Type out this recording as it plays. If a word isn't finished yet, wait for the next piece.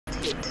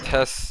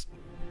test.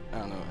 I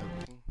don't know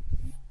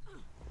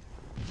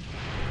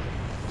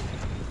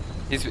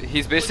everything.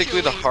 He's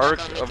basically the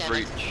heart of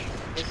Reach.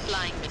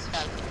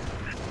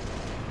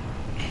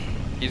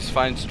 He just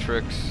finds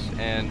tricks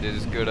and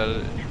is good at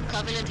it.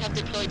 Covenant have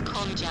deployed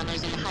comm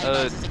jammers in high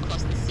bases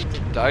across the city.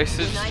 Dice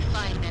is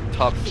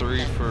top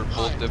 3 for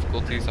both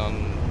difficulties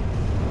on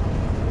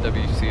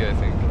WC, I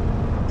think.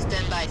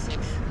 Stand by, 6.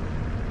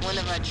 One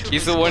of our troopers.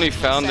 He's the one who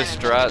found the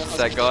strats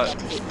that got.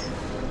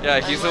 Yeah,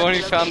 he's the one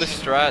who found the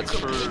strats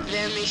for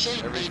their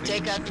mission. everything.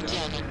 Take out the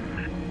jammer.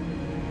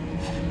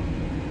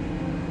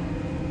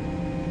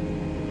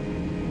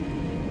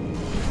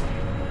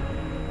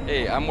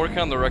 Hey, I'm working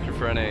on the record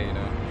for NA, you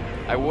know.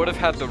 I would have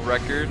had the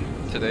record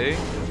today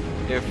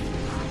if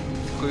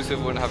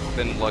Exclusive wouldn't have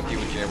been lucky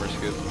with jammer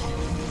skip.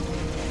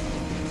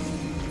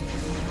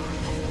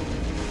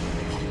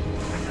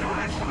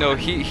 No,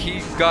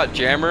 he got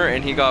jammer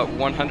and he got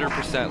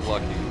 100%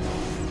 lucky.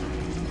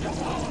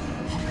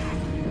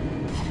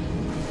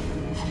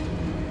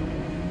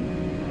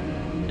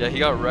 Yeah, he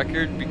got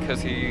record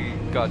because he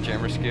got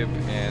jammer skip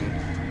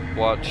and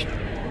watched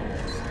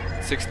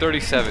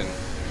 637.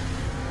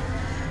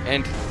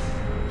 And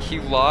he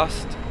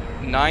lost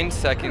 9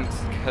 seconds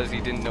because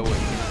he didn't know what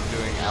he was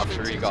doing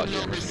after he got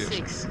jammer skip.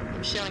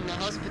 I'm showing the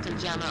hospital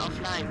jammer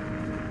offline.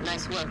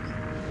 Nice work.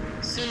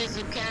 As soon as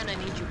you can, I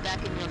need you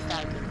back in your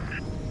Falcon.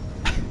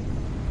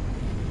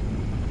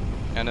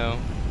 I know.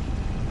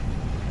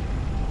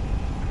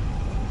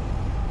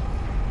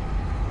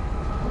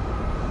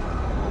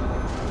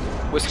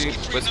 Whiskey.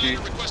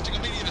 Requesting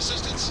immediate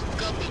assistance.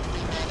 Copy,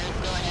 Commander.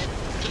 Go ahead.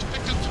 Just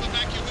picked up some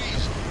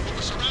evacuees. We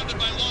were surrounded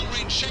by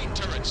long-range shade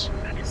turrets.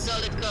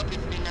 Solid copy,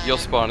 39. You'll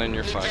spawn in,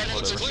 you're fine, Lieutenant,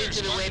 whatever. proceed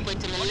to the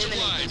waypoint and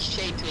eliminate those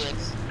shade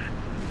turrets.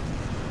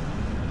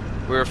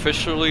 We're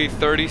officially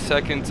 30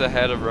 seconds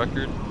ahead of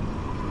record.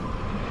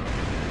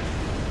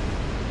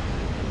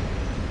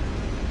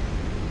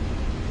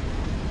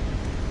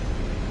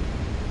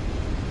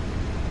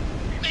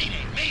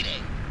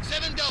 Mayday!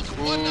 7 Delta,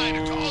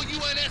 1-9er to all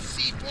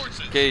UNSC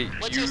forces. Okay,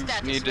 What's you your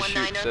status, need to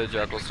shoot 1-9er? the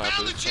Jackal We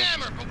found the snipers.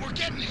 jammer, but we're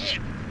getting hit.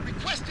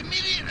 Request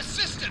immediate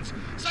assistance.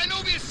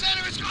 Sinoviet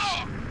Center is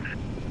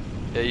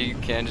Yeah, you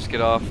can just get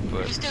off,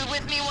 but... You still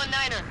with me,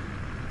 1-9er?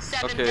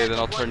 Okay, then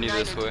I'll turn you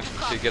this way.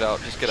 Okay, get out,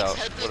 just get out,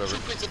 whatever.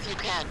 If you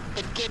can,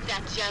 but get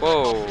that jammer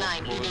Whoa,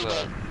 offline what was either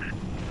that? way.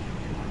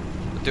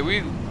 Did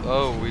we...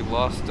 Oh, we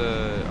lost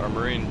our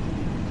Marine.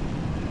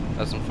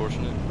 That's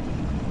unfortunate.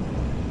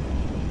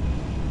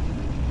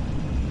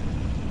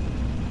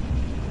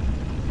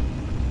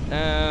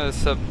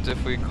 Except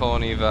if we call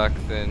an evac,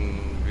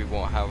 then we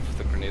won't have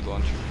the grenade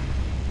launcher.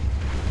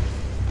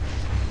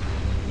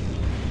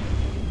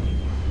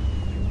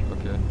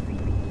 Okay.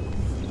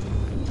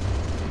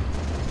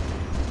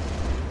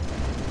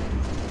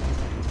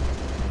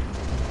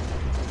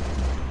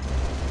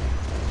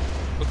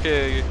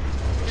 Okay.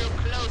 Still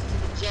close to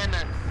the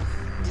jammer.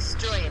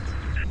 Destroy it.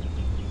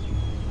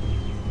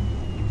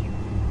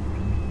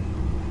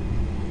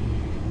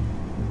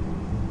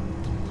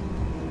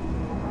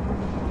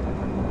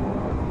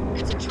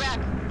 It's a trap.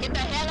 Get the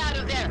hell out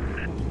of there.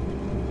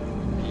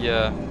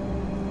 Yeah.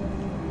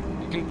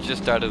 You can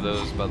just out of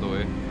those, by the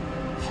way.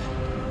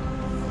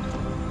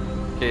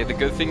 Okay, the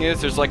good thing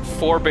is there's like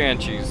 4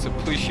 Banshees, so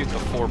please shoot the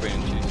 4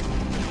 Banshees.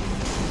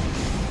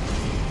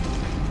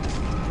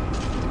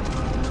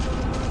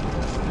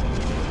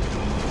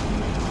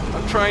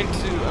 I'm trying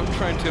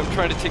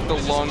to take the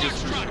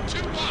longest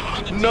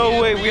route.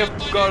 No way, we have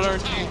got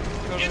RNG.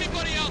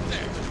 Anybody out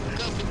there?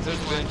 There's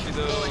a Banshee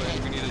though,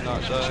 and we need to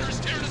not die.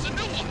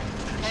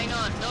 Hang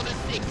on, Nova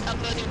 6,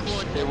 uploading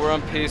coordinates. Okay, we're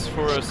on pace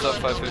for a sub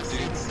 550.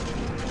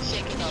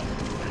 Shake it off.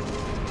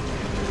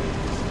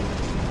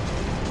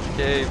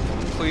 Okay,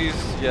 please,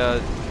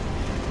 yeah.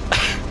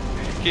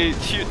 Okay,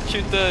 shoot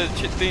the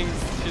things.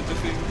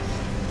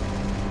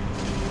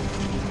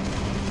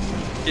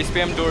 Okay,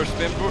 spam door.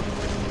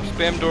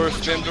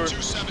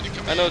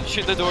 I know,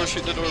 shoot the door,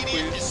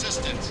 please.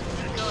 Assistance.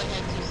 Go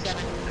ahead,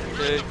 27.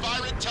 We're at the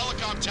Byron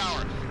Telecom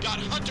Tower. Got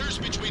hunters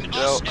between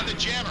us and the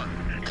jammer.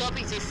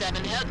 Copy,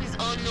 27. Help is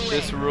on the way.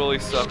 This really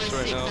sucks Nova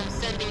right 6, now. I'm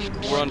sending you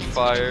We're on coordinates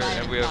fire to the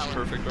and we have Byron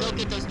perfect Tower. Go armor.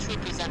 get those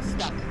troopers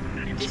unstuck.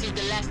 This is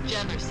the last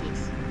jammer,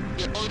 6.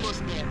 You're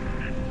almost there.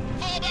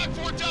 Fall back,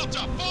 4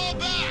 Delta! Fall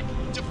back!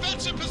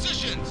 Defensive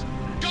positions!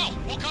 Go!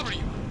 We'll cover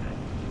you!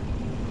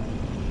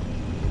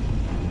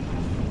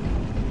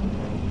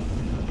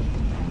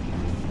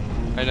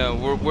 I know,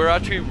 we're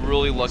actually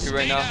really lucky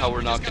right now how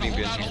we're not getting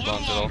Banshee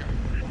spawns at all.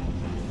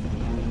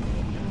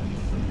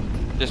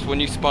 Just when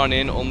you spawn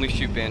in, only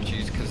shoot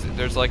Banshees, because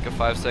there's like a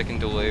 5-second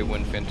delay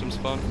when Phantoms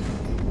spawn.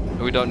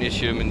 And we don't need to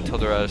shoot them until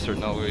they're at a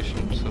certain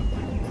elevation, so.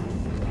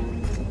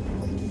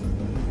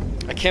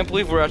 I can't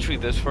believe we're actually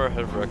this far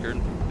ahead of record.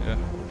 Yeah.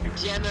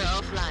 Jammer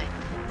offline.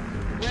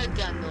 Well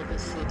done, Nova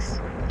 6.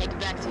 Head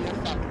back to your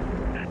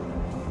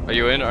Falcon. Are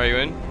you in?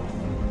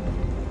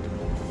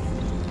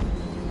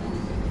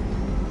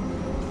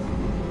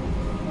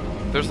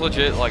 There's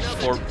legit like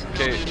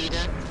 4K.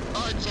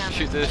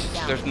 Shoot this.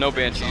 There's no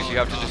Banshees. You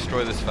have to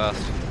destroy this fast.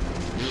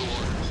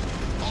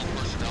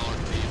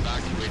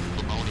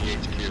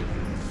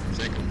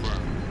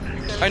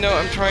 I know,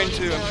 I'm trying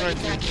to. Noble 2,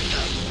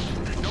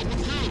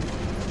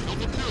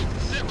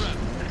 sit rep.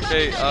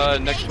 Okay,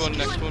 next one.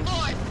 They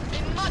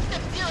must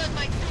have zeroed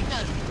my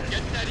signal.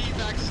 Get that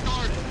evac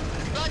started.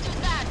 Roger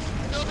that.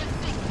 Noble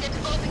 6, get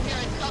over here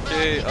and cover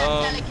Okay, up with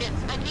that Telecom.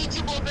 I need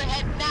you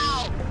overhead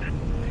now.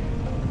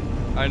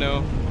 I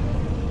know.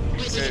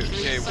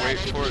 Okay, wait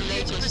for it.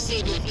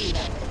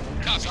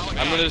 Copy.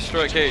 I'm gonna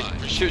destroy. Okay,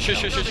 shoot,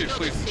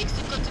 please.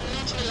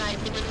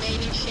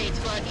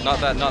 Not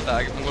that. I'm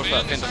going for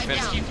that fence.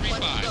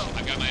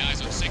 I've got my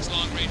eyes on 6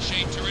 long-range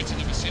shade turrets in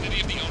the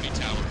vicinity of the Oni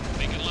Tower.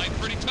 They can line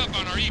pretty tough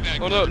on our evac.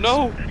 Oh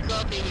no!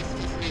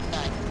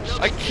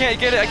 I can't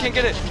get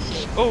it.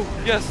 Oh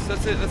yes,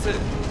 that's it.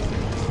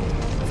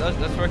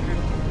 That's record.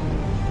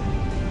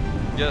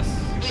 Yes.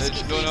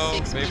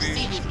 No,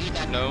 maybe.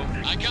 No.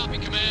 I copy,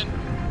 command.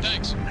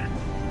 Thanks.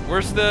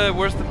 Where's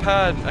the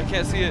pad? I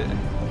can't see it.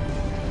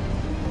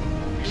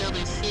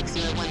 Global 6,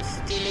 you're one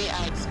still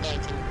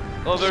outspecting.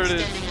 Oh, there it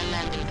is. Extending a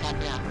landing pad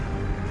now.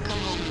 Come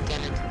home,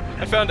 Lieutenant.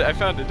 I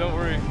found it. Don't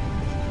worry.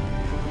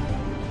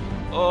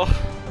 Oh.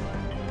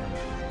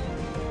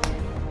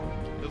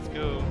 Let's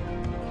go.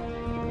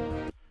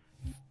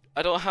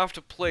 I don't have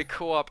to play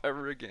co-op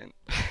ever again.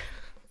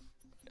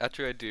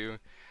 Actually, I do,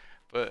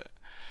 but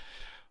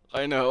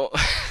I know.